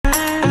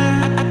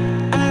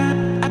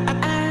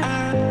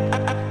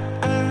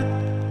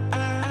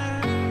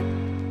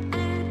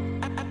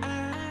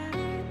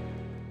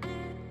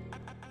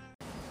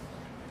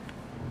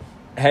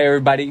Hey,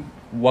 everybody.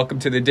 Welcome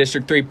to the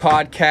District 3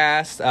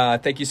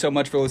 podcast. Thank you so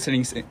much for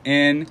listening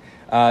in.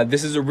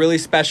 This is a really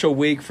special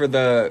week for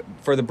the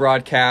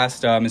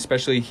broadcast,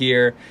 especially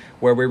here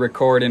where we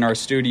record in our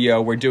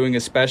studio. We're doing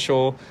a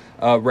special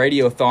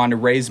radiothon to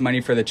raise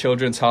money for the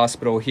Children's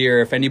Hospital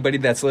here. If anybody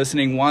that's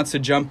listening wants to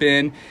jump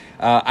in,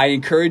 I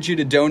encourage you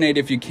to donate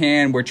if you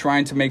can. We're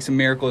trying to make some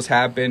miracles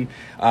happen.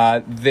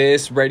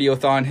 This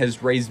radiothon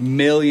has raised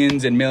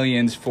millions and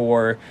millions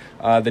for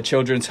the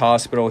Children's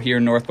Hospital here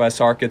in Northwest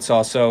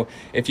Arkansas. So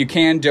if you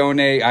can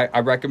donate,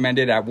 I recommend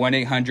it at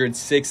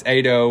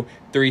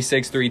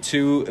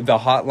 1-800-680-3632. The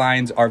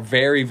hotlines are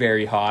very,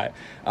 very hot.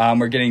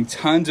 We're getting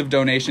tons of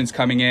donations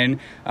coming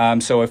in.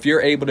 So if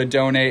you're able to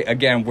donate,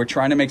 again, we're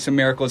trying to make some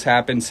miracles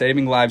happen,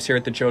 saving lives here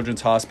at the Children's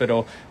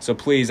Hospital. So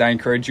please, I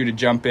encourage you to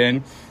jump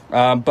in.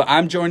 But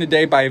I'm joined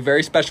today by a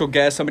very special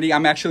guest, somebody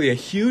I'm actually a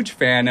huge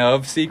fan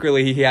of.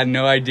 Secretly, he had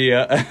no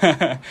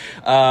idea.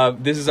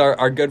 This is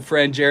our good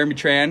friend, Jeremy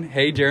Tran.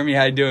 Hey, Jeremy,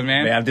 how you doing,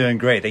 man? I'm doing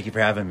great. Thank you for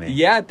having me.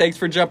 Yeah, thanks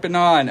for jumping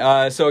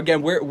on. So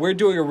again, we're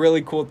doing a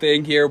really cool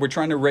thing here. We're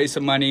trying to raise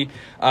some money.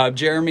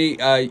 Jeremy,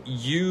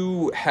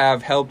 you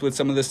have helped with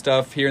some of this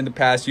stuff here in the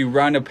past. You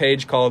run a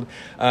page called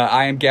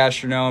I Am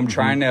Gastronome,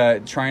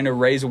 trying to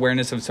raise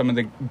awareness of some of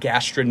the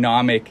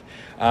gastronomic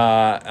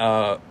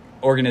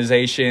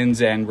organizations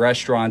and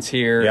restaurants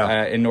here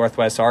in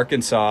Northwest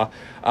Arkansas.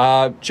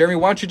 Jeremy,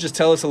 why don't you just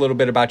tell us a little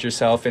bit about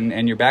yourself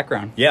and your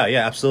background? Yeah,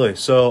 absolutely.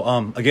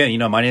 So, again,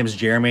 my name is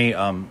Jeremy.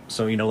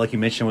 So, like you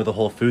mentioned with the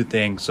whole food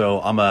thing. So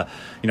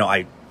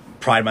I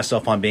pride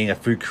myself on being a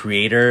food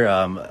creator,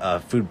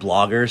 a food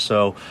blogger.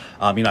 So,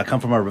 I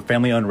come from a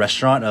family-owned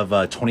restaurant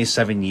of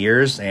 27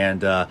 years,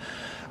 and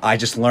I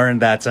just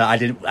learned that I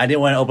didn't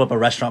want to open up a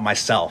restaurant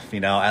myself,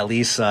 at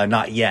least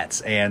not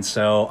yet. And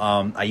so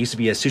I used to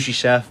be a sushi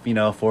chef,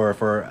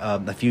 for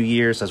a few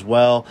years as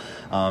well.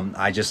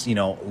 I just,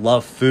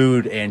 love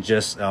food and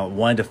just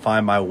wanted to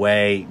find my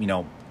way,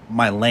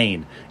 my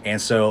lane.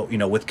 And so,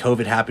 with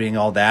COVID happening and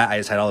all that, I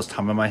just had all this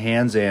time on my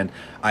hands, and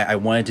I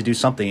wanted to do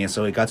something. And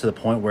so it got to the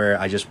point where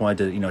I just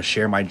wanted to,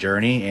 share my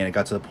journey. And it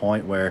got to the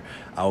point where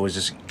I was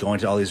just going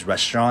to all these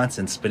restaurants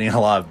and spending a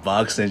lot of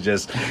bucks and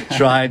just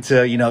trying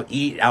to,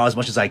 eat out as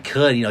much as I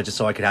could, just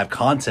so I could have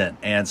content.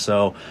 And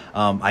so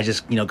I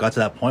just, got to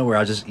that point where I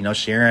was just,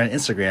 sharing on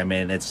Instagram,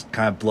 and it's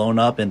kind of blown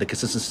up, and the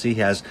consistency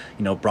has,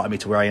 brought me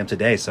to where I am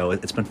today. So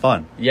it's been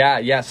fun.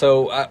 Yeah.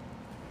 So,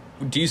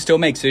 do you still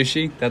make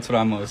sushi? That's what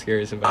I'm most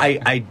curious about.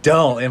 I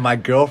don't. And my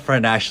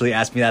girlfriend actually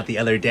asked me that the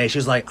other day. She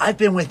was like, I've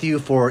been with you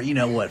for,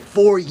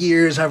 4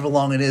 years, however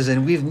long it is,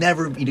 and you've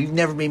never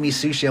made me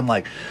sushi. I'm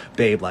like,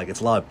 babe, it's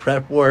a lot of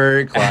prep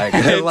work. It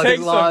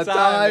takes a lot of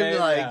time.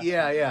 Man,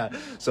 yeah.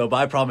 So, but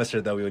I promised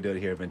her that we would do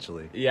it here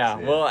eventually. Yeah.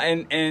 So, well,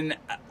 and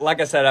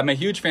like I said, I'm a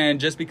huge fan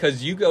just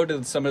because you go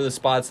to some of the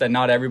spots that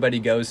not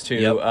everybody goes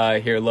to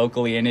here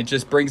locally, and it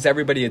just brings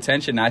everybody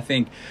attention. I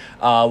think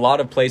a lot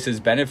of places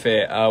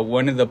benefit.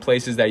 One of the places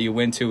that you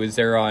went to is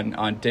there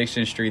on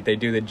Dixon Street. They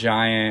do the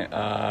giant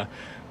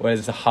what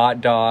is the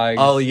hot dog?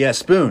 Oh yeah,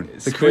 Spoon,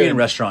 the Korean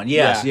restaurant.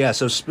 Yes, yeah.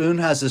 So Spoon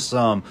has this.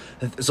 So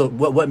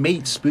what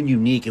made Spoon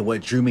unique and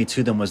what drew me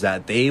to them was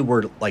that they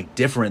were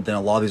different than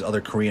a lot of these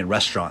other Korean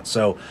restaurants.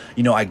 So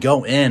I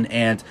go in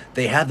and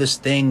they have this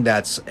thing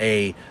that's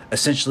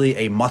essentially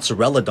a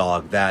mozzarella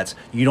dog that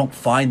you don't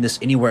find this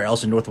anywhere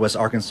else in Northwest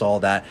Arkansas.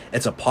 That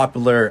it's a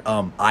popular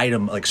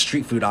item,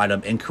 street food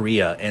item in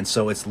Korea. And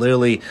so it's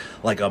literally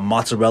like a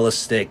mozzarella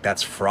stick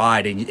that's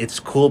fried, and it's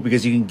cool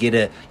because you can get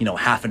it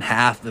half and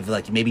half of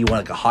maybe you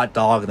want a hot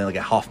dog and then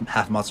a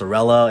half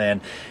mozzarella.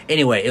 And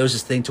anyway, it was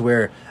this thing to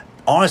where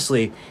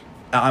honestly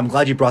I'm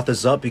glad you brought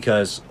this up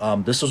because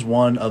this was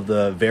one of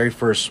the very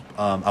first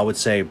I would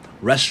say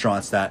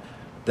restaurants that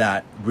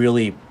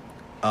really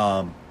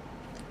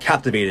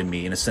captivated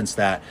me, in a sense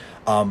that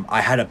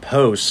I had a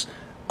post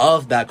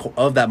of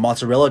that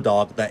mozzarella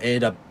dog that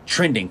ended up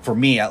trending for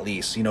me, at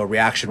least,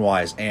 reaction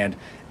wise. And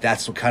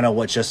that's kind of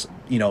what just,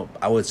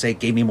 I would say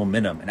gave me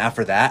momentum. And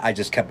after that, I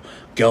just kept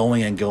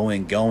going and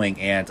going.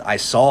 And I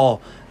saw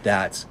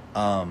that,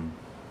 I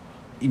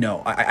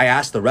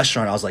asked the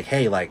restaurant, I was like,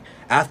 hey,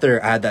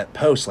 after I had that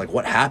post,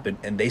 what happened?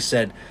 And they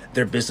said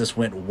their business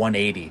went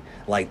 180.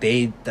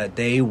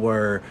 They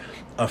were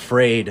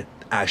afraid.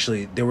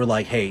 Actually, they were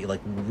like, hey,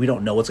 we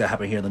don't know what's going to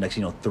happen here in the next,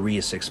 3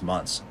 to 6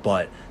 months.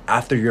 But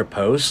after your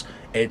post,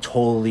 it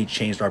totally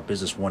changed our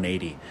business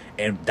 180.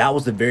 And that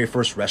was the very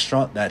first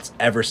restaurant that's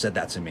ever said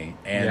that to me.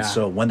 And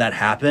so when that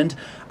happened,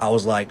 I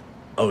was like,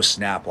 oh,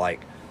 snap. I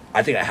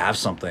think I have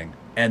something.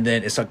 And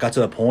then it got to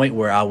the point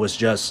where I was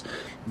just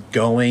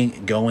going,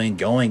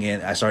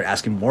 and I started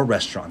asking more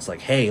restaurants,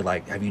 hey,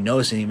 have you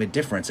noticed any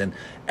difference? And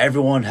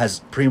everyone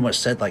has pretty much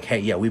said, hey,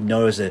 yeah, we've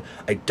noticed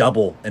a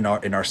double in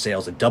our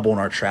sales, a double in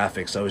our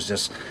traffic. So it's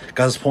just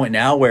got to this point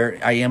now where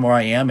I am where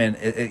I am, and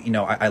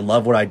I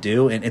love what I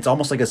do, and it's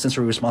almost like a sense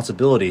of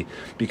responsibility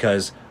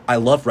because I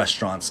love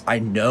restaurants. I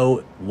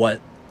know what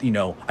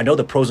I know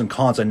the pros and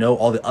cons. I know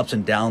all the ups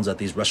and downs that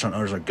these restaurant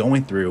owners are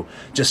going through,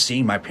 just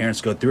seeing my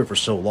parents go through it for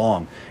so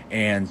long.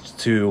 And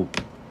to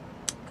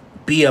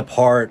be a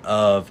part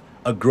of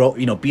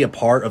be a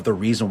part of the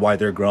reason why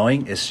they're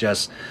growing. It's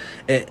just,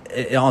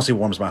 it honestly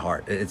warms my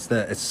heart.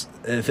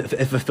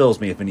 It fulfills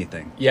me, if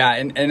anything. Yeah,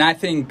 and I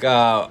think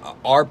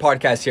our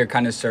podcast here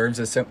kind of serves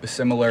a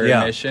similar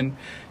mission.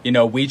 You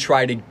know, we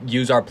try to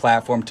use our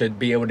platform to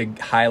be able to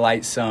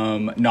highlight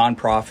some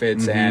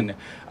nonprofits and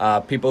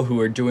people who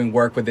are doing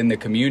work within the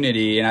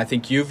community. And I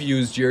think you've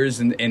used yours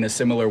in a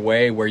similar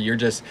way, where you're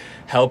just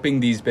helping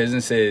these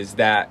businesses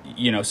that,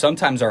 you know,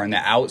 sometimes are on the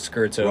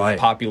outskirts of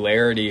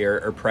popularity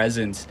or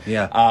presence.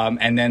 Yeah.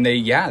 And then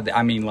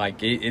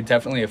it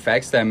definitely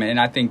affects them. And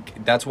I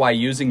think that's why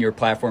using your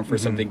platform for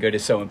something good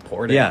is so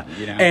important. Yeah.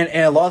 You know? And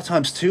a lot of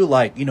times too,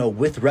 like, you know,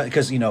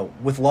 because, you know,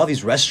 with a lot of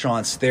these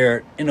restaurants,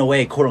 they're in a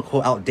way, quote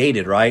unquote,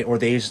 outdated, right? Or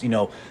they just, you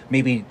know,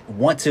 maybe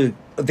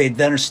they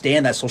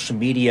understand that social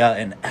media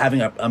and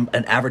having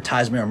an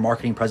advertisement or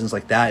marketing presence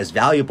like that is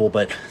valuable,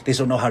 but they just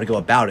don't know how to go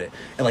about it.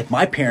 And like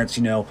my parents,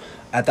 you know,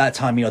 at that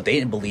time, you know, they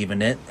didn't believe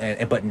in it.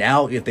 But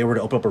now if they were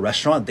to open up a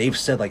restaurant, they've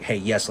said like, hey,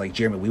 yes, like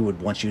Jeremy, we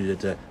would want you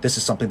to this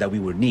is something that we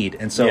would need.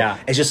 And so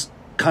it's just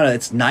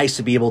it's nice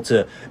to be able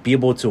to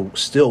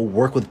still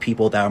work with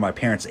people that are my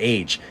parents'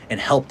 age and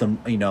help them,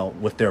 you know,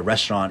 with their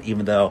restaurant,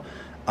 even though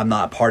I'm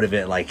not a part of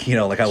it, like, you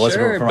know, like I was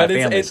for my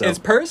family. It's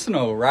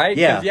personal, right?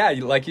 Yeah.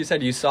 Yeah, like you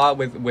said, you saw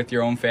it with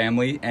your own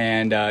family,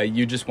 and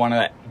you just want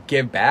to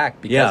give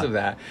back because of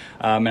that.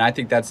 And I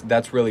think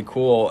that's really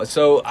cool.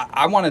 So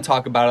I want to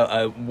talk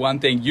about one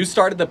thing. You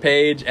started the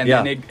page, and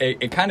then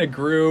it kind of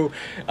grew.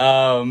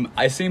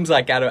 It seems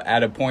like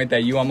at a point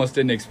that you almost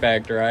didn't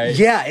expect, right?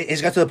 Yeah,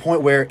 it's got to the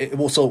point where,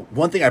 so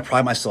one thing I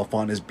pride myself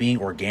on is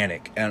being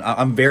organic. And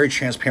I'm very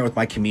transparent with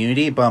my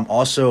community, but I'm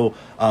also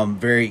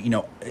very, you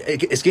know,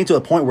 it's getting to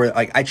a point where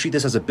like I treat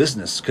this as a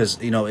business,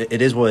 because, you know,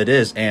 it is what it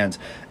is. And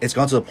it's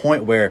gone to the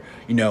point where,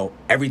 you know,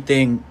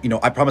 everything, you know,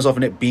 I pride myself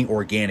in it being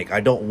organic. I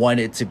don't want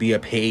it to be a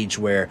page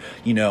where,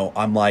 you know,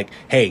 I'm like,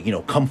 hey, you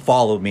know, come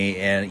follow me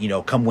and, you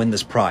know, come win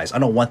this prize. I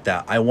don't want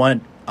that. I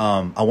want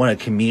a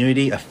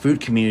community, a food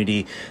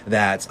community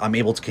that I'm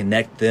able to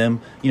connect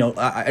them. You know,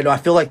 I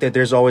feel like that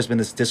there's always been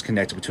this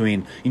disconnect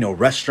between, you know,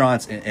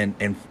 restaurants and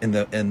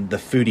the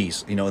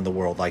foodies, you know, in the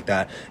world like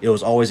that. It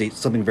was always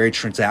something very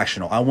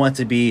transactional. I want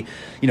it to be,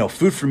 you know,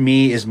 food for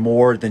me is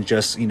more than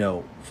just, you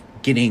know,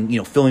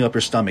 filling up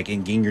your stomach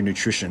and getting your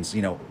nutritions.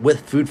 You know,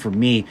 with food for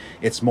me,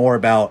 it's more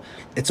about,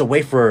 it's a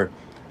way for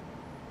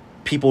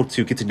people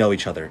to get to know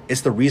each other.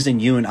 It's the reason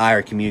you and I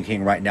are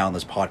communicating right now on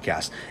this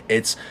podcast.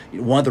 It's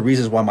one of the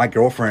reasons why my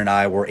girlfriend and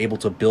I were able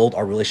to build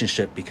our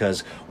relationship,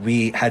 because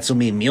we had so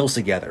many meals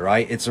together,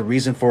 right? It's a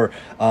reason for,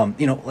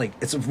 you know, like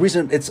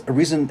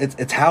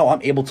it's how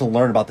I'm able to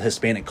learn about the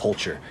Hispanic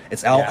culture.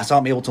 It's how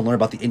I'm able to learn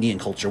about the Indian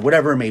culture,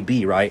 whatever it may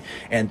be, right?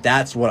 And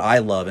that's what I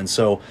love. And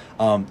so,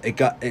 I'm at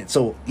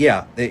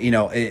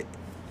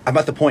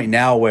the point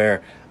now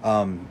where,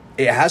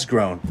 it has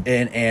grown,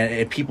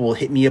 and people will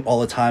hit me up all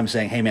the time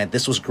saying, hey man,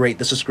 this was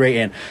great,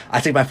 and I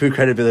take my food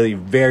credibility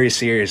very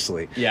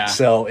seriously.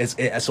 So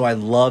so I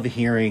love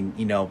hearing,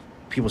 you know,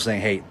 people saying,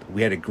 hey,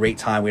 we had a great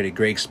time, we had a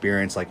great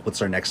experience, like what's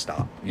our next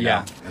stop, you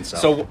know? And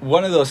so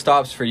one of those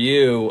stops for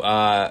you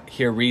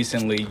here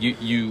recently,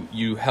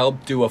 you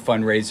helped do a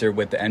fundraiser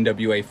with the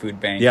NWA Food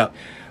Bank.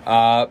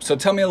 So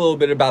tell me a little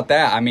bit about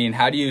that. I mean,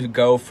 how do you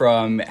go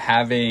from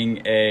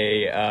having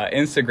a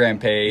Instagram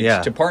page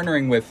to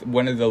partnering with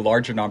one of the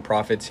larger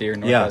nonprofits here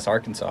in Northwest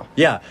Arkansas?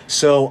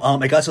 So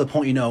I got to the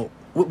point, you know,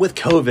 with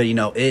COVID, you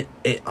know,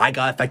 I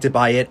got affected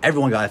by it.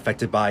 Everyone got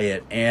affected by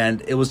it.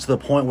 And it was to the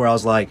point where I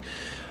was like,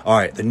 all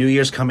right, the new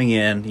year's coming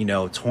in,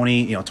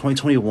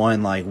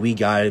 2021, like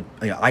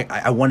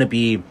I want to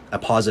be a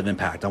positive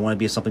impact. I want to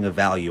be something of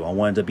value. I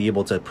wanted to be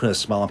able to put a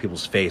smile on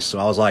people's face. So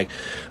I was like,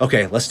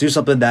 okay, let's do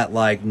something that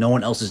like no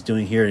one else is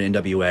doing here in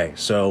NWA.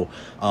 So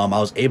I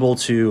was able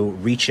to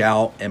reach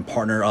out and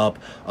partner up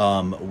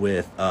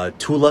with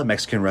Tula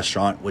Mexican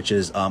Restaurant, which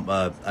is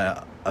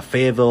a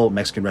Fayetteville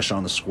Mexican restaurant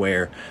on the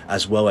square,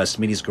 as well as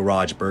Smitty's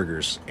Garage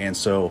Burgers. And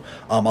so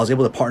I was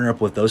able to partner up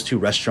with those two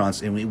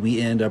restaurants, and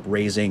we ended up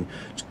raising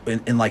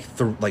in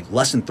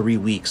less than 3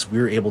 weeks, we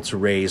were able to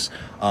raise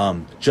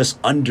just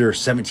under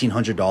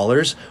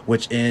 $1,700,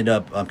 which ended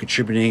up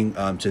contributing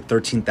to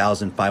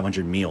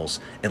 13,500 meals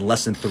in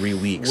less than 3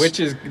 weeks.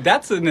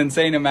 That's an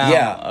insane amount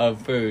of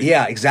food.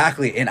 Yeah,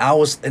 exactly. And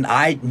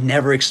I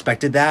never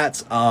expected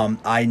that.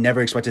 I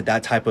never expected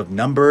that type of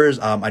numbers.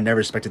 I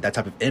never expected that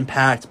type of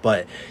impact,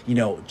 but you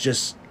know,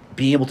 just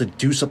being able to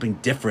do something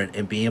different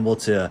and being able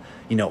to,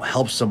 you know,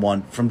 help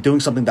someone from doing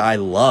something that I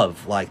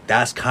love, like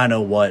that's kind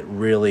of what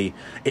really,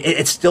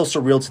 it's still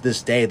surreal to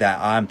this day that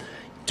I'm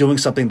doing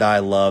something that I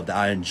love, that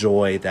I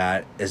enjoy,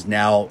 that is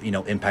now, you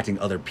know, impacting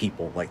other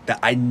people. Like that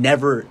I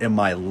never in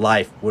my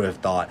life would have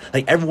thought.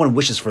 Like everyone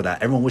wishes for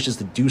that. Everyone wishes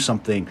to do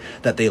something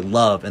that they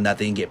love and that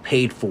they can get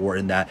paid for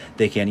and that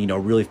they can, you know,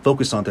 really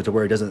focus on that to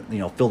where it doesn't, you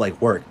know, feel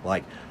like work.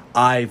 Like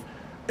I've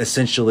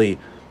essentially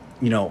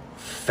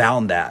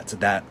found that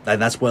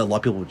and that's what a lot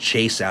of people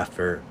chase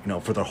after,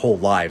 for their whole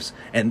lives.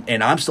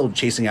 And I'm still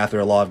chasing after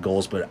a lot of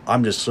goals, but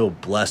I'm just so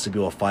blessed to be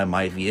able to find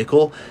my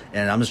vehicle,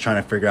 and I'm just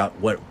trying to figure out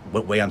what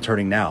way I'm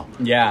turning now.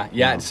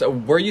 Yeah. So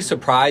were you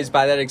surprised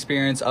by that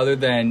experience, other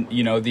than,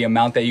 the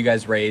amount that you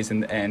guys raised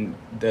and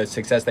the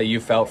success that you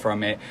felt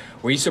from it?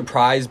 Were you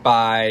surprised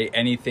by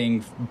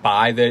anything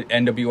by the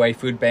NWA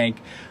Food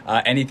Bank?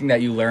 Anything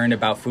that you learned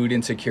about food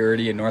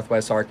insecurity in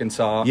Northwest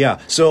Arkansas? Yeah.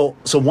 So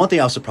one thing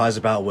I was surprised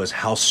about was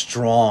how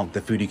strong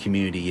the foodie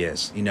community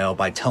is,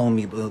 by telling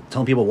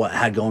people what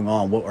had going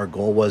on, what our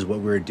goal was, what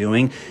we were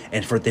doing,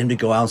 and for them to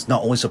go out and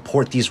not only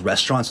support these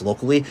restaurants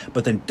locally,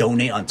 but then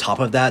donate on top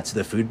of that to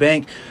the food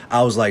bank.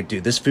 I was like,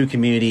 dude, this food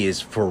community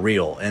is for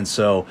real. And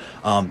so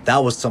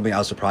that was something I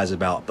was surprised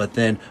about. But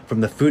then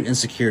from the food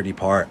insecurity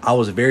part, I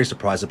was very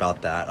surprised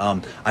about that.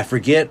 I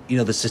forget,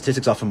 the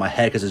statistics off of my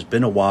head because it's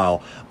been a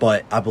while,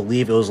 but I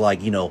believe it was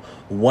like,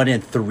 1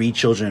 in 3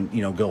 children,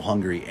 go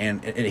hungry.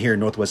 And here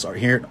in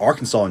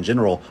Arkansas in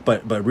general,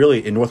 but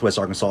really in Northwest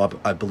Arkansas,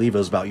 I believe it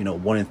was about,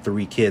 1 in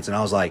 3 kids. And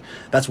I was like,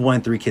 that's 1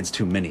 in 3 kids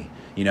too many.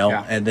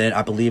 Yeah. And then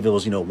I believe it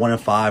was, 1 in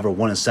 5 or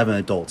 1 in 7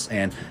 adults.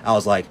 And I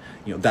was like,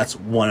 that's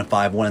 1 in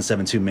 5, 1 in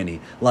 7 too many.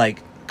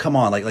 Like, come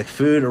on, like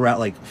food around,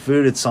 like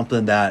food, it's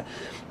something that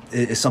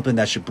is something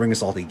that should bring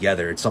us all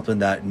together. It's something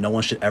that no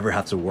one should ever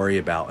have to worry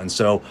about. And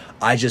so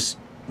I just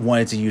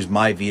wanted to use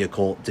my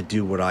vehicle to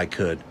do what I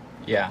could.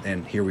 Yeah.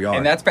 And here we are.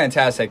 And that's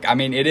fantastic. I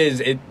mean,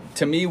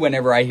 to me,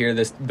 whenever I hear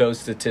those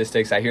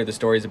statistics, I hear the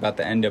stories about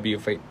the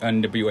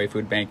NWA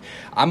Food Bank,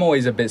 I'm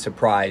always a bit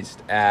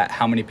surprised at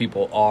how many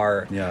people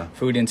are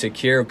food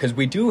insecure, because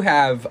we do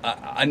have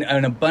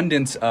an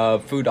abundance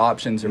of food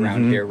options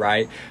around here,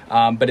 right?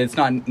 But it's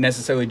not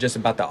necessarily just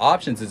about the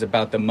options, it's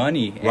about the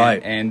money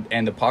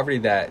and the poverty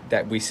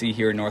that we see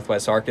here in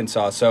Northwest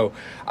Arkansas. So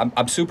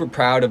I'm super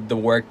proud of the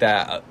work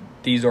that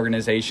these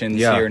organizations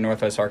here in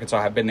Northwest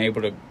Arkansas have been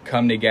able to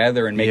come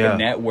together and make a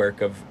network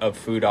of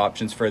food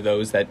options for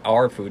those that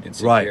are food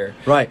insecure.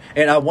 Right.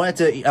 And I wanted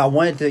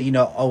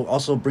to,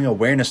 also bring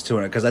awareness to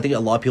it, because I think a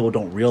lot of people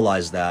don't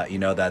realize that,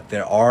 that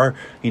there are,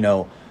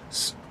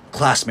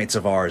 classmates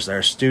of ours, that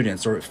are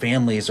students or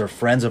families or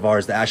friends of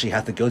ours that actually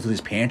have to go to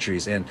these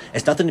pantries, and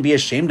it's nothing to be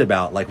ashamed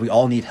about. Like, we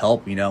all need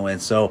help, and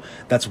so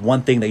that's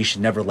one thing that you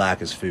should never lack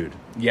is food.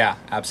 Yeah,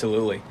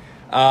 absolutely.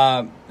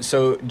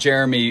 So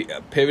Jeremy,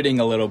 pivoting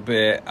a little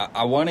bit,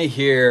 I want to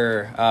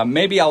hear,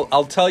 maybe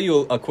I'll tell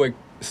you a quick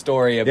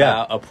story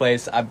about a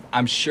place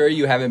I'm sure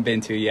you haven't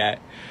been to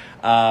yet.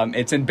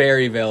 It's in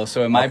Berryville,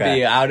 so it might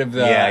be out of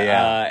the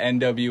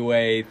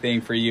NWA thing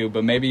for you,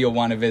 but maybe you'll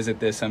want to visit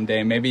this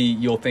someday. Maybe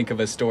you'll think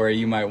of a story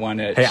you might want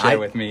to share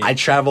with me. I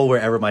travel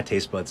wherever my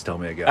taste buds tell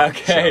me to go.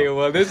 Okay, so.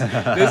 Well, this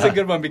is a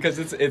good one, because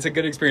it's a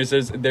good experience.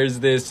 There's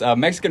this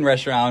Mexican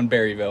restaurant in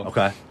Berryville.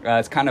 Okay.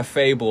 It's kind of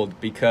fabled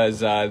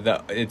because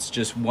it's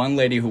just one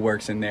lady who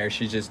works in there.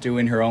 She's just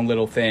doing her own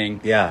little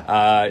thing.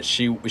 Yeah.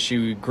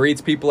 She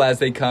greets people as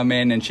they come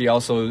in, and she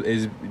also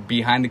is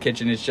behind the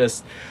kitchen. It's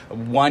just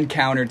one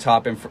countertop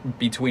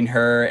between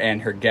her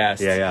and her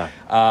guests.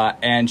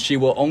 And she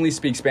will only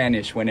speak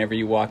Spanish whenever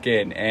you walk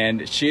in,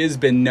 and she has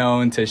been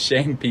known to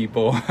shame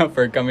people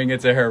for coming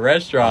into her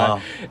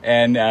restaurant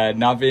and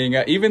not being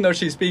even though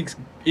she speaks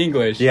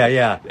English.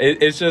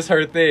 It's just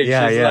her thing.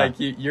 She's like,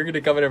 you're gonna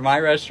come into my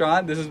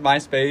restaurant, this is my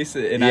space,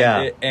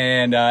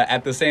 and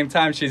at the same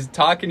time she's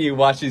talking to you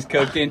while she's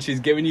cooking. She's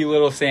giving you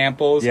little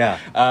samples. I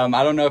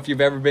don't know if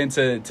you've ever been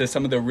to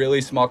some of the really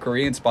small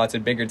Korean spots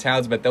in bigger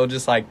towns, but they'll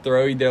just like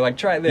throw you, they're like,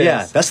 try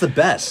this. That's the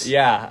best.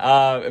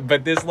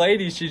 But this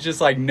lady, she's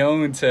just like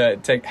known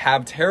to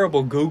have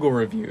terrible Google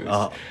reviews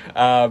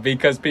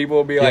because people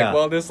will be like,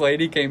 well, this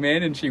lady came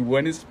in and she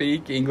wouldn't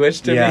speak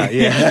English to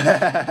me.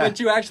 But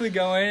you actually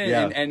go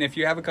in and if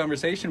you have a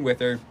conversation with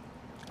her,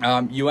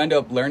 you end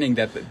up learning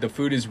that the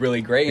food is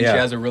really great, and she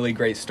has a really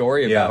great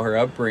story about her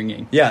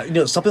upbringing.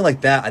 Something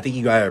like that, I think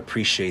you gotta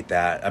appreciate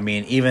that. I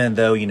mean, even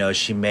though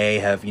she may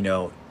have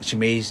she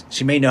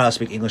may know how to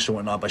speak English and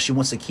whatnot, but she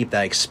wants to keep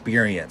that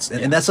experience.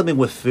 And that's something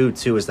with food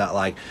too, is that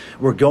like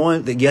we're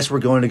going to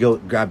go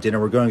grab dinner,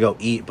 we're going to go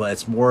eat, but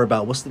it's more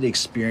about what's the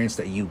experience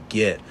that you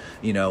get.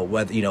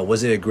 Whether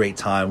was it a great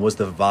time? Was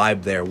the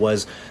vibe there?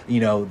 Was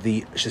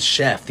the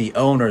chef, the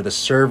owner, the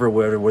server,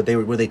 were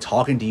they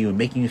talking to you and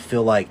making you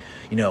feel like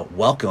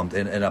welcomed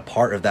and a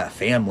part of that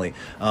family?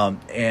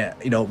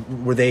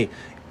 Were they?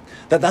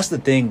 That's the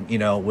thing,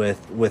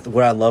 with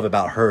what I love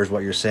about her is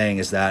what you're saying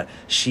is that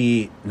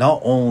she not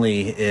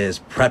only is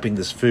prepping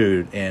this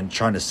food and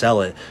trying to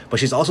sell it, but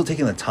she's also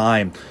taking the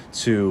time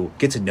to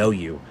get to know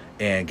you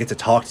and get to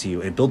talk to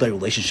you and build that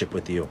relationship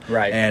with you.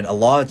 Right. And a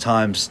lot of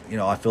times,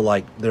 I feel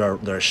like there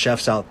are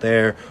chefs out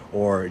there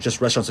or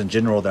just restaurants in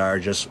general that are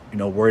just,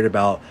 worried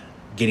about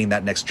getting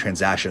that next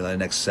transaction, that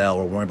next sale,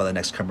 or worrying about the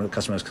next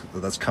customer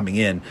that's coming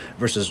in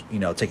versus,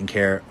 taking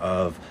care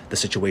of the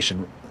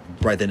situation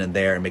right then and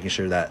there and making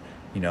sure that,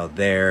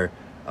 they're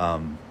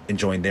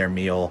enjoying their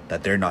meal,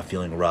 that they're not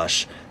feeling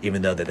rushed,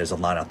 even though that there's a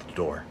line out the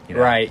door.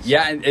 Right.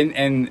 Yeah.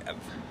 And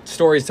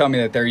stories tell me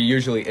that there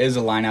usually is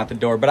a line out the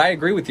door. But I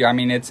agree with you. I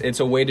mean, it's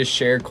a way to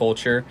share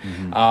culture,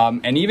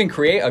 and even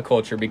create a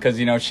culture, because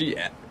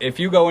if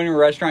you go into a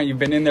restaurant, you've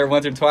been in there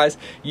once or twice,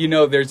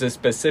 there's a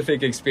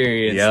specific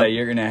experience that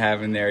you're gonna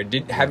have in there.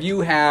 Have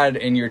you had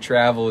in your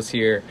travels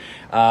here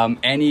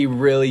any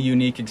really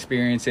unique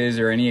experiences,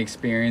 or any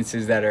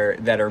experiences that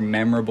are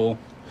memorable?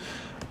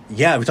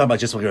 Yeah, we're talking about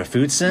just like a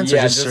food sense,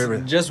 or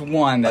just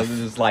one that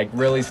just like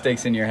really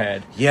sticks in your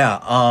head. Yeah,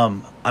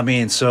 I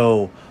mean,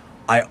 so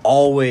I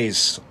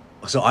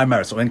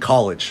remember, so in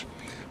college,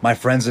 my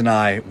friends and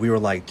I, we were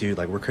like, dude,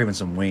 like we're craving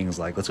some wings,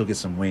 like let's go get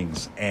some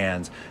wings.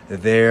 And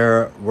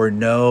there were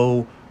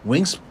no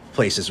wings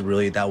places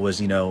really that was,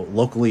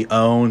 locally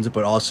owned,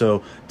 but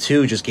also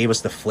too just gave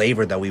us the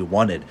flavor that we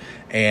wanted.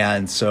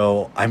 And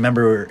so I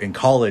remember in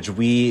college,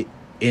 we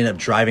ended up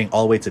driving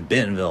all the way to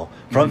Bentonville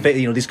from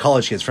these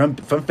college kids from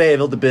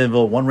Fayetteville to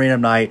Bentonville. One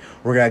random night,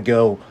 we're gonna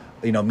go,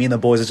 me and the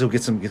boys, let's go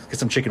get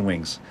some chicken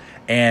wings,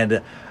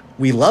 and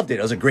we loved it.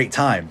 It was a great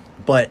time.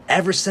 But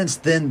ever since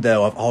then,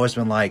 though, I've always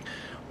been like,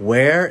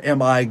 where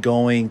am I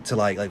going to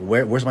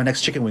where's my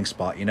next chicken wing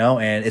spot?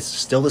 And it's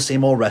still the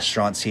same old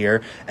restaurants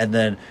here. And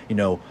then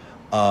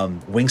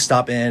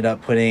Wingstop ended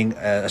up putting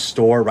a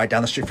store right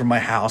down the street from my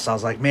house. I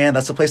was like, man,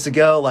 that's the place to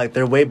go. Like,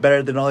 they're way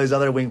better than all these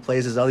other wing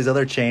places, all these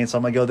other chains. So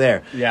I'm gonna go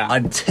there. Yeah.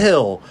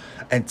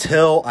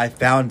 Until I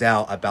found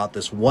out about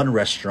this one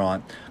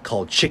restaurant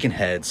called Chicken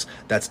Heads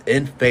that's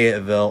in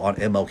Fayetteville on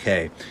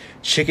MLK.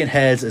 Chicken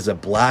Heads is a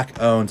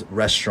Black-owned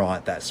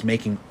restaurant that's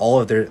making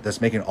all of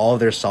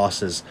their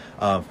sauces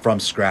from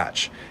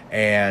scratch.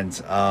 And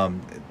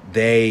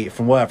they,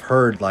 from what I've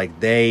heard,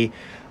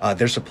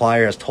 their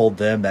supplier has told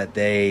them that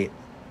they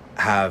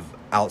have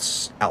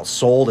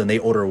outsold, and they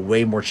order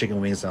way more chicken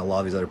wings than a lot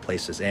of these other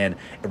places, and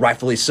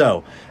rightfully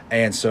so.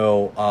 And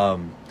so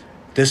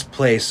this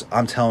place,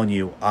 I'm telling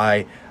you,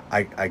 I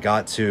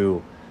got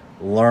to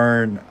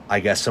learn, I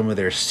guess, some of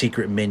their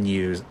secret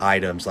menus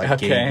items, like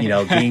getting,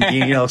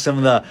 some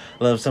of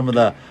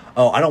the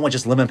I don't want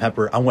just lemon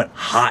pepper, I want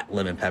hot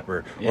lemon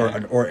pepper,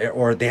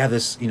 or they have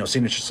this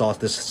signature sauce,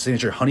 this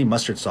signature honey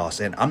mustard sauce,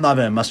 and I'm not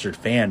even a mustard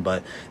fan,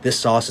 but this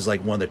sauce is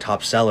like one of the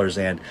top sellers,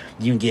 and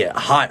you can get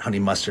hot honey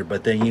mustard,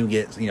 but then you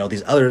get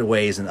these other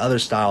ways and other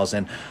styles,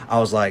 and I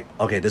was like,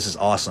 okay, this is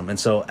awesome. And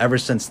so ever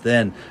since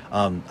then,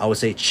 I would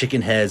say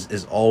Chicken Heads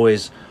is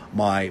always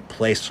my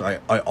place. I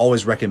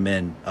always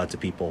recommend to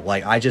people.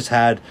 Like, I just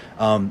had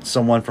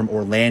someone from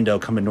Orlando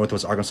come to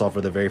Northwest Arkansas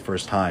for the very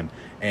first time,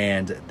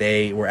 and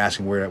they were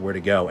asking where to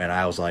go, and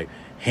I was like,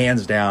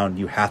 hands down,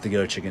 you have to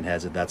go to Chicken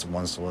Heads. If that's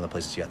one of the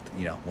places you have to,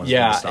 one of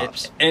the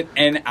stops.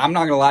 And I'm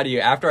not gonna lie to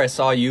you, after I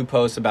saw you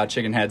post about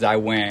Chicken Heads, I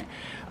went,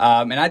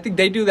 and I think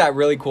they do that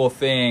really cool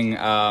thing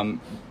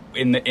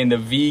in the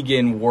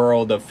vegan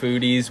world of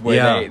foodies,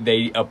 where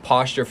they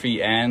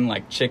apostrophe N,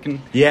 like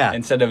chicken,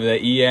 instead of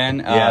the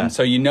EN.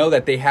 So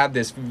that they have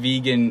this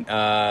vegan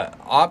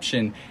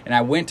option, and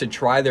I went to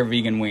try their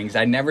vegan wings.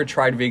 I never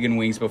tried vegan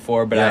wings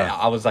before, but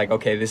I was like,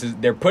 okay,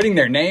 they're putting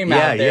their name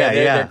out there.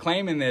 They're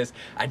claiming this.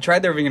 I tried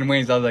their vegan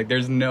wings. I was like,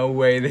 there's no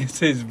way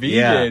this is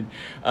vegan.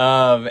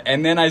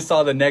 And then I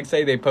saw the next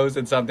day they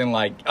posted something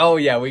like, oh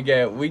yeah, we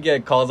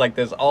get calls like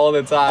this all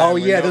the time. Oh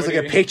yeah, there's like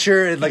a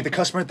picture, and like the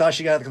customer thought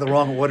she got the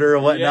wrong order or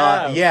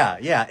whatnot.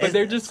 But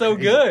they're just so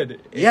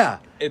good.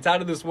 It's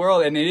out of this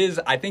world, and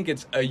I think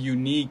it's a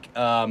unique,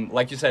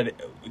 like you said,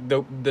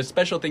 the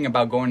special thing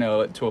about going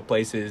to a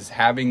place is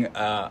having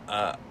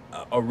a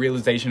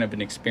realization of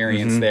an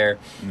experience there.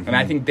 And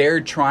I think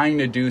they're trying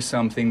to do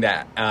something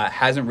that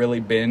hasn't really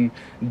been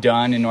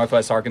done in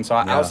Northwest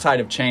Arkansas outside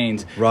of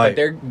chains. Right.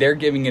 But they're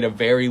giving it a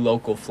very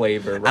local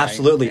flavor. Right?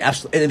 Absolutely. And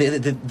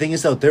the thing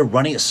is, though, they're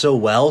running it so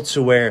well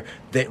to where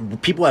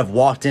people have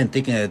walked in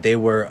thinking that they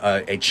were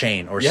a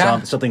chain or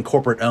something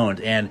corporate owned.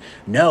 And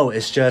no,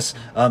 it's just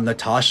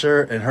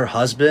Natasha and her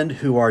husband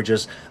who are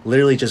just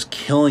literally just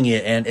killing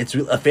it. And it's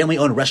a family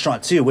owned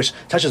restaurant too, which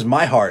touches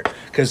my heart,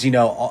 because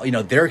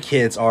their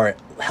kids are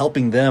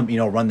helping them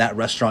run that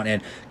restaurant,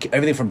 and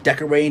everything from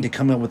decorating to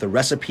coming up with the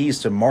recipes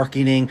to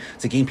marketing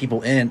to getting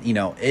people in.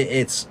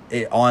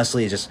 It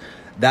honestly is just,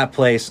 that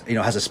place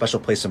has a special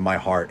place in my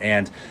heart.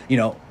 And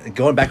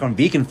going back on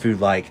vegan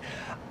food, like,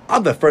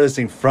 I'm the furthest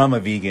thing from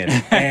a vegan,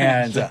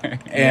 and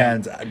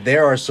and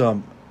there are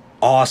some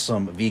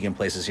awesome vegan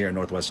places here in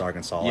Northwest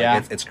Arkansas.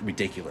 Like, it's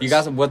ridiculous. You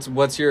guys, what's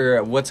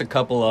a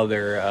couple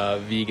other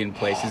vegan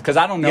places? Because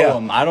I don't know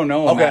them. I don't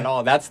know them at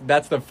all. That's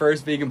the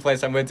first vegan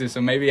place I went to.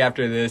 So maybe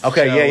after this, show,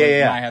 I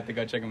might have to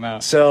go check them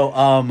out.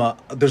 So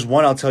there's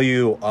one I'll tell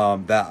you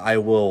that I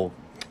will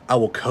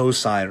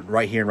co-sign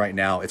right here and right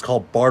now. It's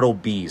called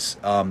Bartleby's.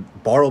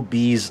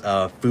 Bartleby's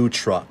food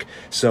truck.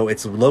 So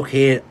it's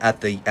located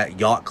at the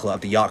Yacht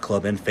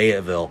Club in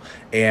Fayetteville,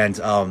 and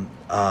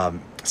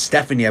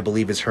Stephanie, I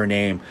believe is her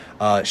name.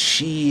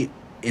 She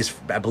is,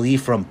 I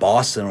believe, from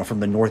Boston or from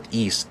the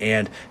Northeast,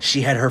 and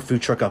she had her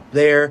food truck up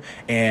there,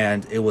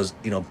 and it was,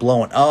 you know,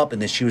 blowing up,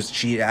 and then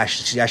she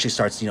actually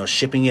starts, you know,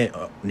 shipping it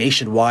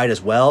nationwide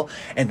as well.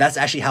 And that's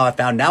actually how I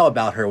found out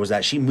about her, was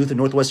that she moved to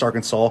Northwest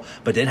Arkansas,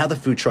 but didn't have the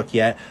food truck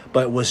yet,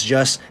 but was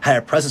just had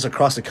a presence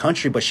across the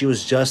country, but she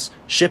was just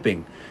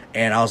shipping.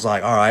 And I was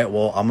like, all right,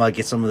 well, I'm gonna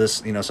get some of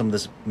this, you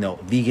know,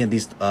 vegan,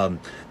 these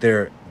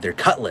they're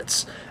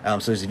cutlets.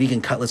 So these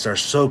vegan cutlets are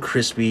so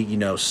crispy, you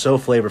know, so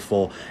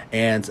flavorful,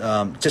 and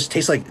just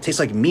tastes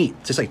like meat,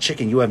 tastes like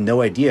chicken. You have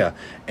no idea.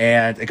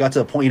 And it got to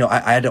the point, you know,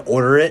 I had to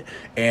order it,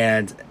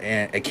 and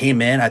it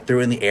came in. I threw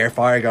it in the air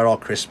fryer, got all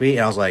crispy,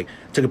 and I was like,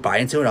 took a bite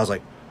into it. And I was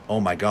like, oh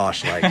my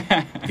gosh,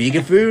 like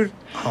vegan food?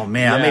 Oh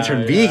man, I may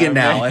turn vegan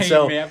now. And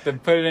so you may have to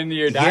put it into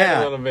your diet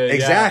a little bit.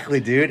 Exactly,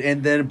 dude.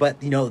 And then,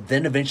 but you know,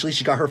 then eventually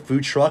she got her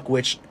food truck,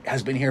 which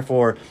has been here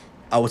for,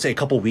 I would say, a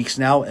couple weeks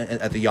now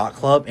at the yacht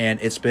club, and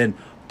it's been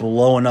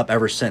blowing up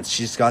ever since.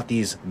 She's got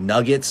these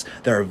nuggets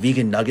that are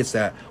vegan nuggets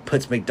that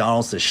puts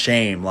McDonald's to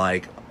shame.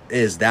 Like,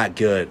 is that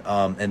good?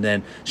 And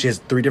then she has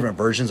 3 different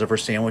versions of her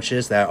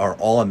sandwiches that are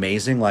all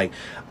amazing. Like,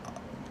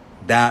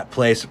 that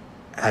place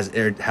has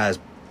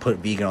put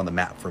vegan on the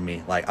map for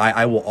me. Like,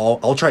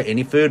 I'll try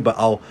any food, but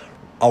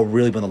I'll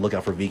really be on the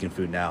lookout for vegan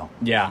food now.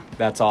 Yeah,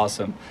 that's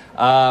awesome.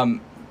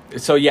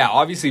 So yeah,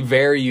 obviously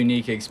very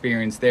unique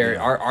experience there.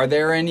 Yeah. Are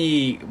there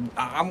any,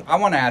 I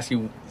want to ask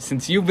you,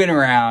 since you've been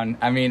around,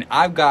 I mean,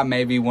 I've got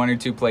maybe 1 or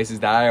 2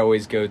 places that I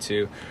always go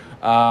to,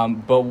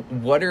 but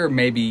what are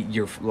maybe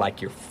your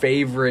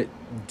favorite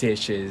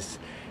dishes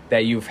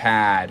that you've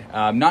had?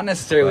 Not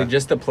necessarily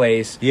just the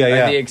place, or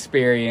the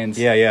experience.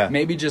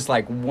 Maybe just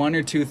like 1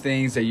 or 2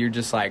 things that you're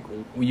just like,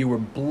 you were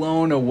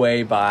blown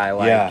away by,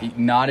 like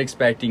not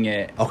expecting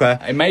it. Okay.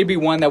 It may be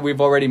one that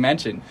we've already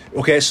mentioned.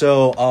 Okay,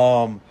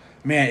 so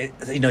man,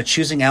 you know,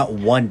 choosing out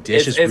one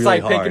dish is really hard.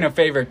 It's like picking a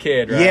favorite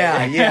kid, right?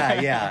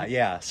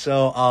 Yeah.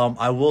 So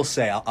I will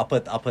say, I'll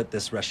put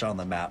this restaurant on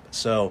the map.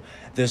 So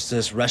there's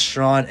this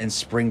restaurant in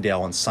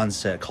Springdale on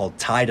Sunset called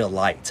Thai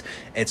Delight.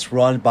 It's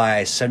run by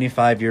a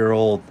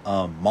 75-year-old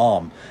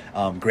mom,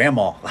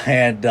 grandma,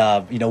 and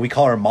you know, we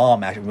call her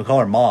mom. Actually, we call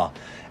her Ma.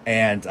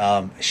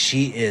 And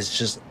she is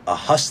just a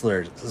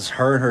hustler. It's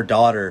her and her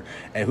daughter,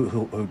 and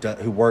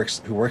who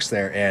works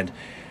there, and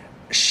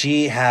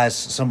she has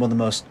some of the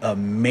most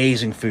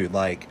amazing food.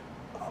 Like,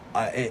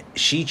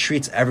 she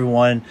treats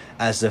everyone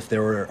as if they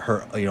were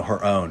her, you know,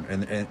 her own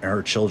and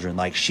her children.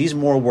 Like, she's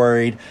more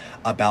worried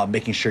about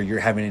making sure you're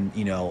having,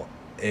 you know,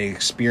 an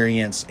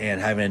experience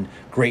and having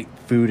great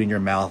food in your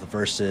mouth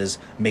versus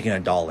making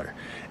 $1.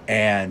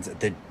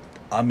 And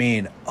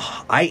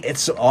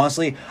it's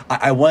honestly,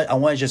 I want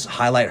to just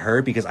highlight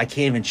her because I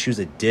can't even choose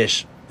a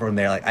dish from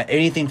there. Like,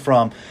 anything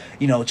from,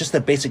 you know, just the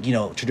basic, you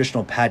know,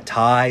 traditional pad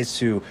thais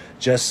to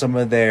just some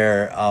of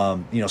their,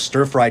 you know,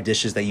 stir fry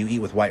dishes that you eat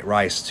with white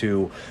rice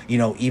to, you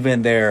know,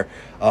 even their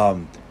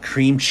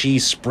cream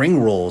cheese spring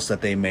rolls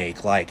that they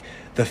make. Like,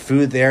 the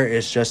food there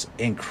is just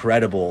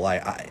incredible.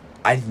 Like,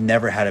 I've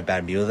never had a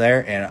bad meal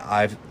there, and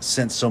I've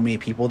sent so many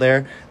people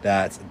there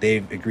that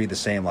they've agreed the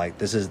same. Like,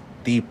 this is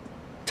the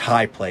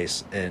Thai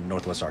place in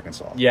Northwest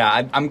Arkansas.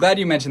 Yeah, I'm glad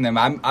you mentioned them.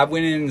 I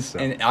went in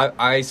and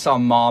I saw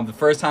Mom the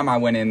first time I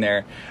went in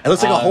there. It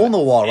looks like a hole in the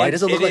wall, right? It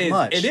doesn't look like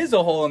much. It is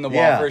a hole in the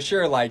wall for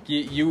sure. Like,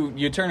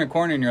 you turn a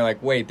corner and you're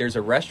like, wait, there's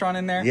a restaurant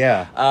in there?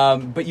 Yeah.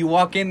 But you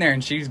walk in there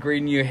and she's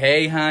greeting you,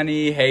 hey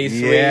honey, hey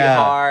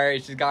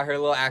sweetheart. She's got her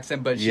little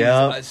accent, but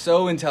she's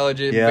so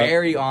intelligent,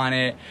 very on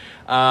it.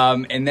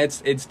 And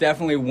it's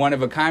definitely one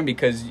of a kind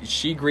because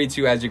she greets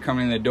you as you're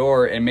coming in the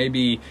door, and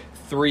maybe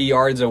 3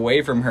 yards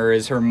away from her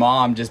is her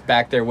mom just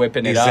back there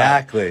whipping it up.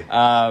 Exactly.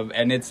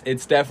 And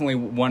it's definitely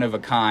one of a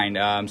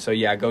kind. So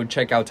yeah, go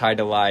check out Thai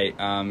Delight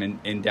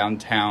in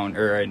downtown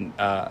or in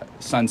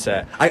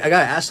Sunset. I gotta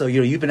ask though, you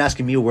know, you've been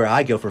asking me where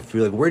I go for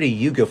food. Like, where do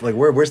you go for, like,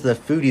 where's the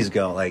foodies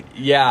go? Like,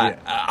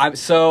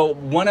 so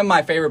one of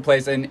my favorite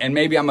places, and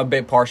maybe I'm a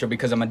bit partial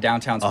because I'm a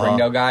downtown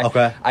Springdale guy.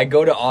 Okay. I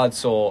go to Odd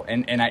Soul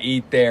and I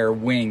eat their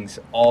wings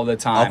all the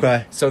time.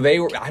 Okay. So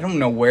I don't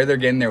know where they're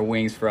getting their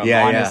wings from,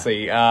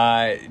 honestly.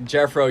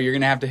 Jeffro, you're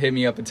gonna have to hit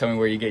me up and tell me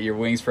where you get your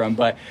wings from.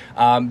 But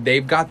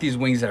they've got these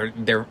wings that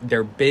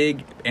they're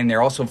big and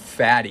they're also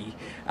fatty.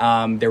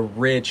 They're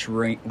rich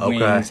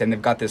wings, and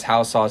they've got this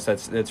house sauce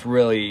that's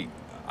really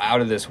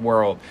out of this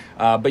world.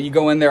 But you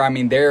go in there, I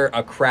mean, they're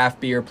a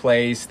craft beer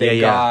place.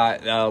 They've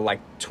got like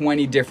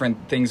 20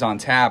 different things on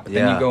tap. But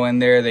then you go in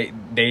there,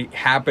 they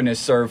happen to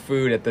serve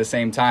food at the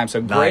same time.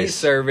 So great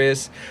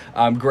service,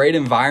 great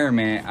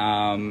environment,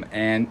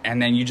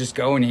 and then you just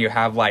go and you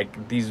have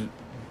like these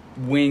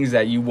wings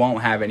that you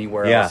won't have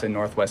anywhere else in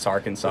Northwest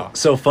Arkansas.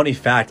 So funny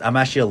fact, I'm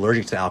actually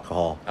allergic to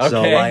alcohol. Okay.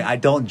 So like, I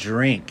don't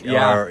drink,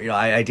 or you know,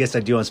 I guess I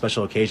do on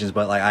special occasions,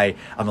 but like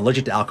I'm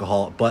allergic to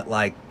alcohol. But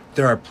like,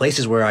 there are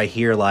places where I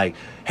hear like,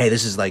 hey,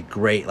 this is like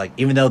great. Like,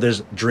 even though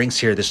there's drinks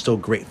here, there's still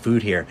great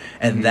food here.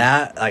 And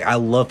that, like, I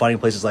love finding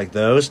places like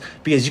those,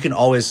 because you can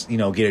always, you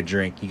know, get a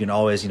drink. You can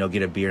always, you know,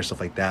 get a beer, stuff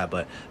like that.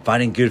 But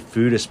finding good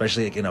food,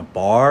 especially like in a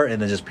bar,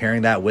 and then just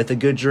pairing that with a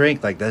good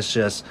drink, like, that's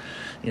just,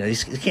 you know, you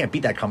can't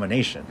beat that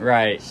combination.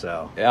 Right.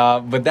 So,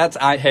 but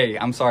hey,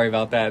 I'm sorry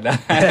about that.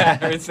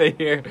 I would say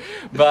here,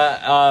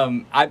 but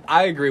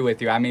I agree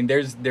with you. I mean,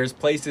 there's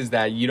places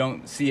that you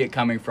don't see it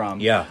coming from.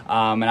 Yeah.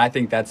 And I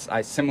think that's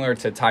similar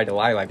to Tai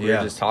Dalai, like we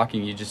were just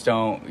talking. You just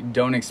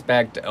don't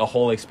expect a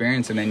whole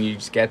experience, and then you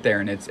just get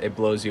there and it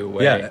blows you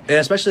away. Yeah, and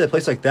especially a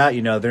place like that,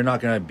 you know, they're not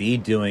going to be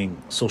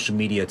doing social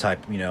media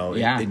type, you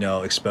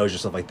know, exposure,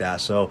 stuff like that.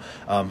 So,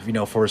 you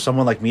know, for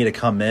someone like me to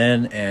come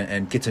in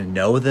and get to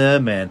know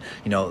them, and,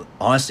 you know,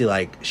 honestly,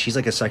 like, she's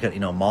like a second, you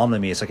know, mom to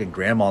me, a second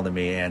grandma to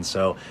me, and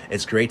so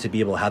it's great to be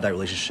able to have that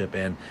relationship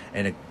and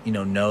you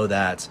know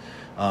that,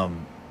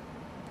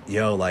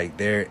 like,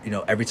 they're, you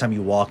know, every time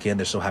you walk in,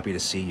 they're so happy to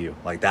see you.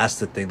 Like, that's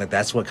the thing. Like,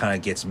 that's what kind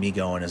of gets me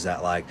going, is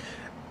that, like,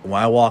 when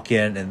I walk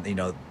in and, you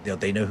know,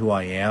 they know who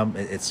I am,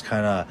 it's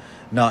kind of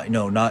not in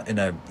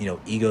a,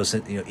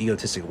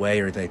 egotistic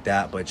way or anything like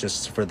that, but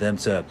just for them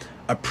to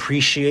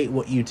appreciate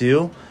what you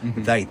do.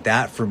 Like,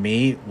 that for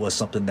me was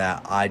something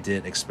that I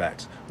didn't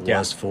expect,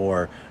 was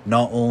for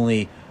not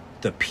only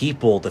the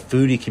people, the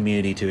foodie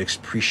community, to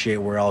appreciate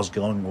where I was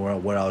going,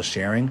 what I was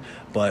sharing,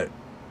 but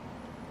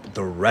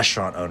the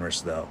restaurant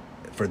owners, though,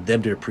 for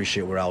them to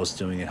appreciate what I was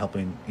doing and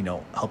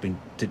helping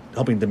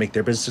to make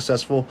their business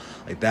successful.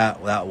 Like,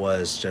 that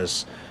was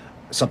just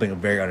something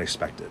very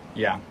unexpected.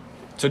 Yeah.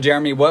 So,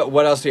 Jeremy,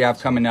 what else do you have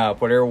coming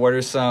up? What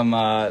are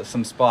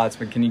some spots?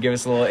 But can you give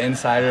us a little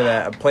insider,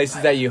 that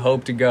places that you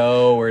hope to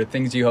go, or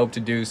things you hope to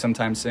do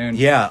sometime soon?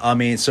 Yeah, I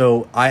mean,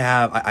 so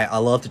I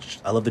love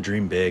to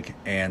dream big,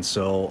 and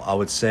so I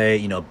would say,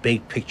 you know,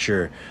 big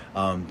picture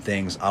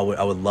things. I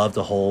would love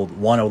to hold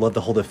one. I would love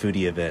to hold a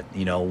foodie event.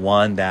 You know,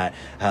 one that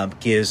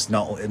gives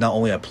not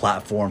only a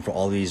platform for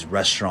all these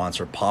restaurants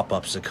or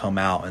pop-ups to come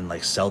out and,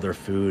 like, sell their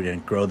food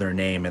and grow their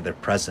name and their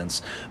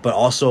presence, but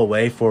also a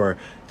way for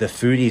the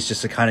foodies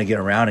just to kind of get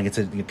around and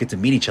get to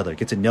meet each other,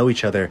 get to know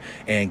each other,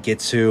 and get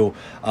to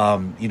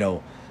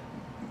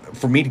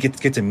for me to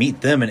get to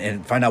meet them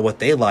and find out what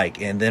they like,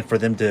 and then for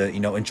them to, you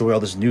know, enjoy all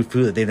this new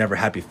food that they've never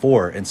had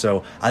before. And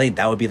so I think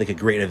that would be like a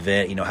great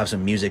event. You know, have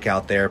some music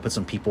out there, put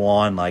some people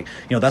on. Like,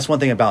 you know, that's one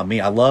thing about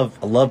me. I love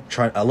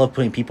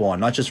putting people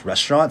on, not just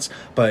restaurants,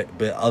 but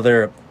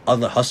other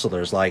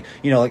hustlers. Like,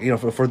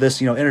 for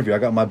this, interview, I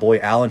got my boy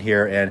Alan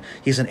here, and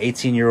he's an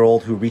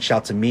 18-year-old who reached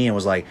out to me and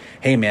was like,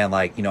 hey man,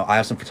 like, I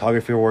have some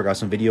photography work, I have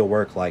some video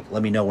work, like,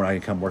 let me know when I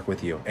can come work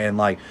with you. And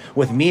like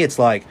with me, it's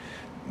like,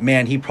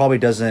 man, he probably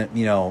doesn't,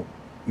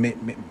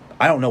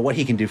 I don't know what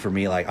he can do for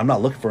me. Like, I'm not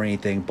looking for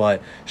anything,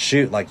 but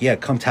shoot, like, yeah,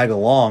 come tag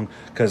along,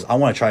 because I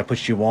want to try to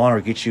put you on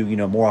or get you,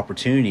 more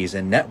opportunities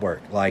and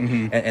network. Like,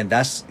 and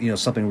that's,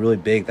 something really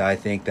big that I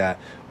think that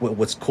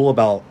what's cool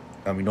about,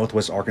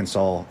 Northwest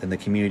Arkansas and the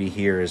community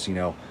here is,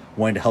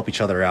 wanting to help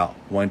each other out,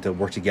 wanting to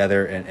work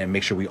together and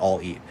make sure we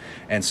all eat.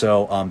 And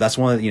so that's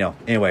one of the,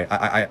 anyway,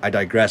 I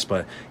digress,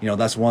 but,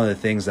 that's one of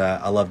the things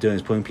that I love doing,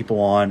 is putting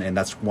people on. And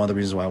that's one of the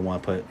reasons why I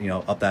want to put,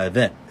 up that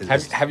event.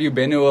 Have you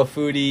been to a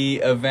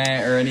foodie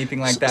event or anything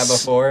like that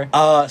before?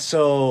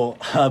 So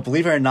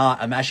believe it or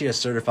not, I'm actually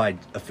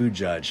a food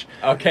judge.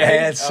 Okay.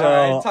 And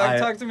so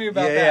talk to me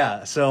about that.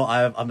 Yeah. So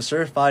I'm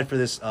certified for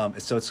this.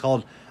 So it's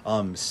called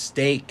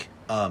Steak,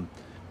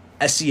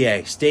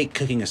 SCA, Steak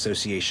Cooking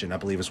Association, I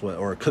believe is what,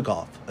 or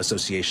Cook-Off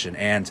Association.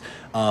 And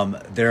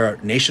they're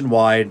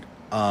nationwide,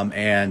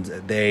 and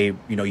they,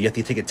 you have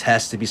to take a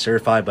test to be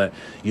certified, but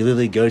you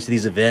literally go to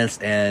these events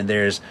and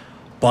there's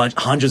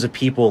hundreds of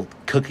people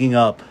cooking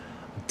up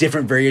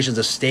different variations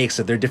of steaks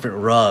of their different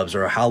rubs,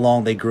 or how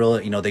long they grill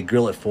it, they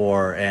grill it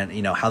for, and,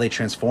 how they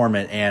transform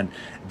it. And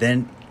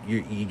then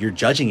you're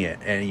judging it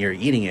and you're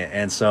eating it.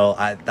 And so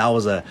that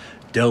was a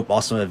dope,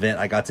 awesome event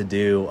I got to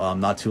do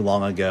not too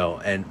long ago.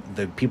 And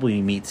the people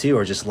you meet too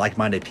are just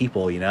like-minded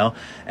people,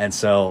 and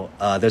so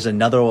there's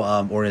another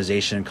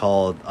organization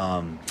called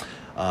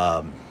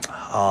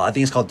I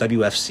think it's called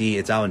WFC.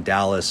 It's out in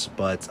Dallas,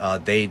 but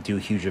they do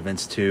huge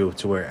events too,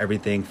 to where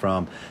everything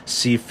from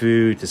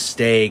seafood to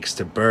steaks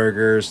to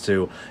burgers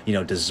to,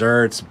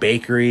 desserts,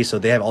 bakery. So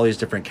they have all these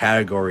different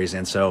categories.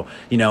 And so,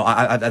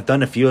 I've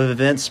done a few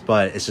events,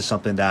 but it's just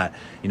something that,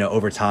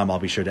 over time I'll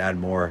be sure to add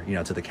more,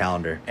 to the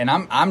calendar. And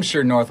I'm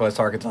sure Northwest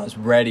Arkansas is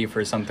ready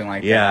for something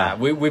like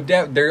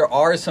that. There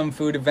are some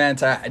food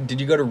events.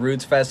 Did you go to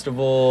Roots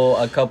Festival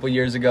a couple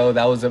years ago?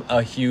 That was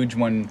a huge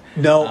one.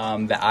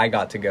 No, that I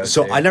got to go to.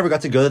 So I never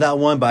got to go to that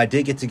one, but I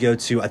did get to go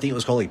to, I think it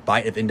was called like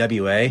Bite of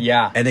NWA.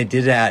 Yeah. And they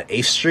did it at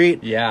 8th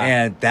Street. Yeah.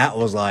 And that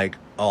was like,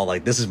 oh,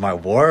 like, this is my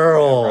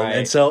world. Right.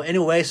 And so in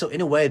a way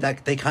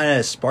that they kind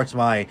of sparked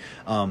my,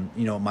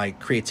 my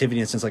creativity,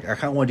 in a sense, like, I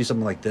kind of want to do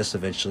something like this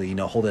eventually,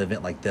 hold an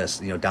event like this,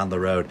 down the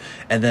road.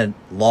 And then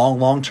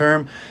long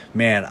term,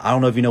 man, I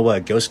don't know if you know what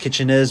a ghost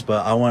kitchen is,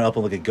 but I want to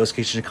open like a ghost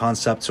kitchen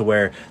concept to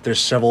where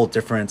there's several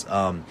different,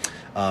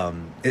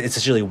 it's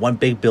essentially one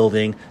big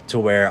building to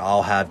where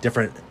I'll have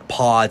different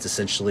pods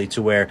essentially,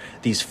 to where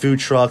these food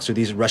trucks or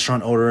these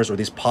restaurant owners or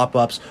these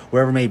pop-ups,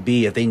 wherever it may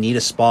be, if they need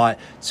a spot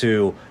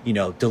to,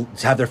 to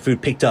have their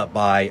food picked up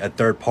by a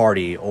third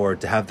party, or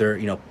to have their,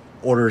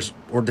 orders,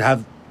 or to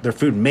have their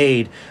food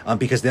made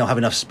because they don't have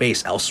enough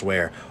space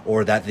elsewhere,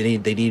 or that they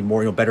need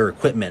more, better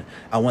equipment.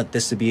 I want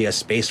this to be a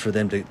space for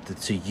them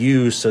to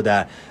use, so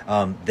that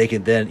they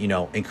can then,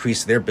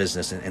 increase their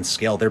business and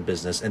scale their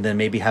business, and then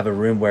maybe have a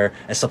room where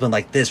it's something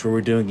like this, where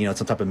we're doing,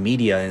 some type of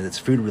media and it's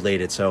food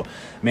related. So,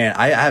 man,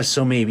 I have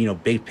so many,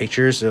 big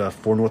pictures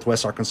for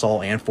Northwest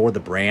Arkansas and for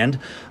the brand.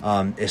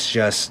 It's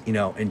just,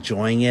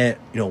 enjoying it,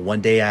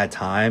 one day at a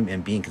time,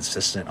 and being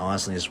consistent,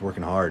 honestly, just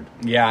working hard.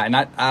 Yeah.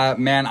 And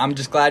man, I'm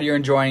just glad you're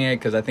enjoying it,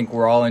 because I think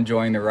we're all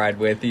enjoying the ride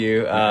with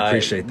you. I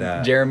appreciate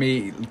that.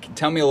 Jeremy,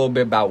 tell me a little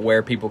bit about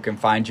where people can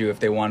find you if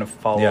they want to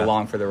follow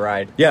along for the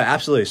ride. Yeah,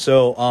 absolutely.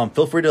 So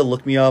feel free to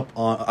look me up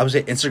on, I would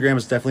say Instagram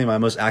is definitely my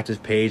most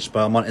active page,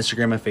 but I'm on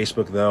Instagram and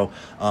Facebook though.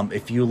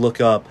 If you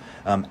look up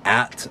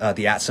at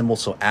the @ symbol,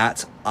 so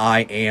at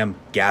I am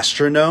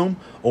gastronome,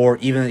 or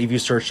even if you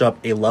search up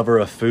a lover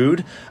of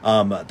food,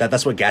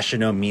 that's what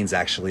gastronome means,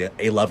 actually,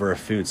 a lover of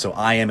food. So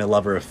I am a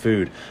lover of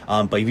food.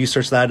 But if you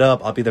search that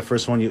up, I'll be the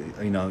first one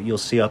you'll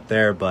see up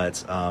there.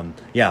 But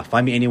yeah,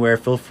 find me anywhere.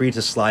 Feel free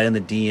to slide in the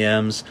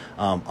DMs.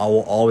 I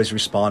will always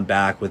respond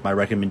back with my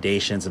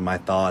recommendations and my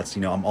thoughts.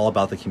 I'm all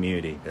about the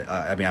community.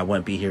 I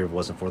wouldn't be here if it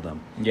wasn't for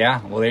them. Yeah,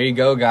 well, there you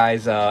go,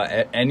 guys.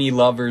 Any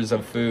lovers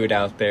of food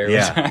out there?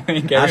 Yeah, I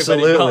think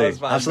absolutely.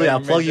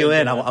 I'll plug you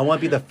in. I want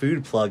to be the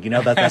food plug.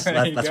 That's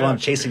what I'm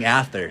chasing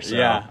after. So.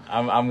 Yeah,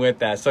 I'm with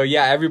that. So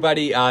yeah,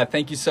 everybody,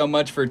 thank you so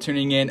much for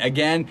tuning in.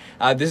 Again,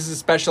 this is a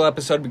special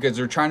episode because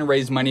we're trying to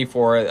raise money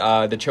for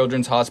the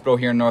Children's Hospital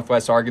here in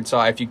Northwest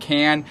Arkansas. If you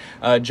can,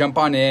 jump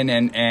on in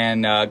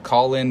and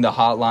call in. The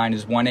hotline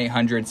is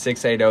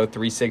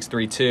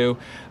 1-800-680-3632.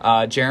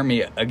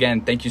 Jeremy,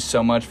 again, thank you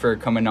so much for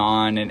coming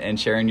on and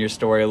sharing your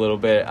story a little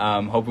bit.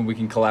 Hoping we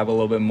can collab a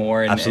little bit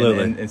more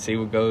and see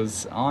what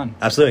goes on.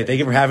 Absolutely. Thank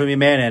you for having me,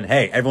 man. And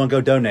hey, everyone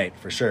go donate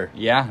for sure.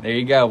 Yeah, there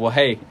you go. Well,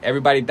 hey,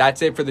 everybody,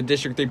 that's it for the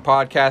District 3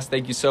 podcast.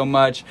 Thank you so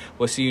much.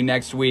 We'll see you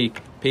next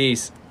week.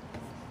 Peace.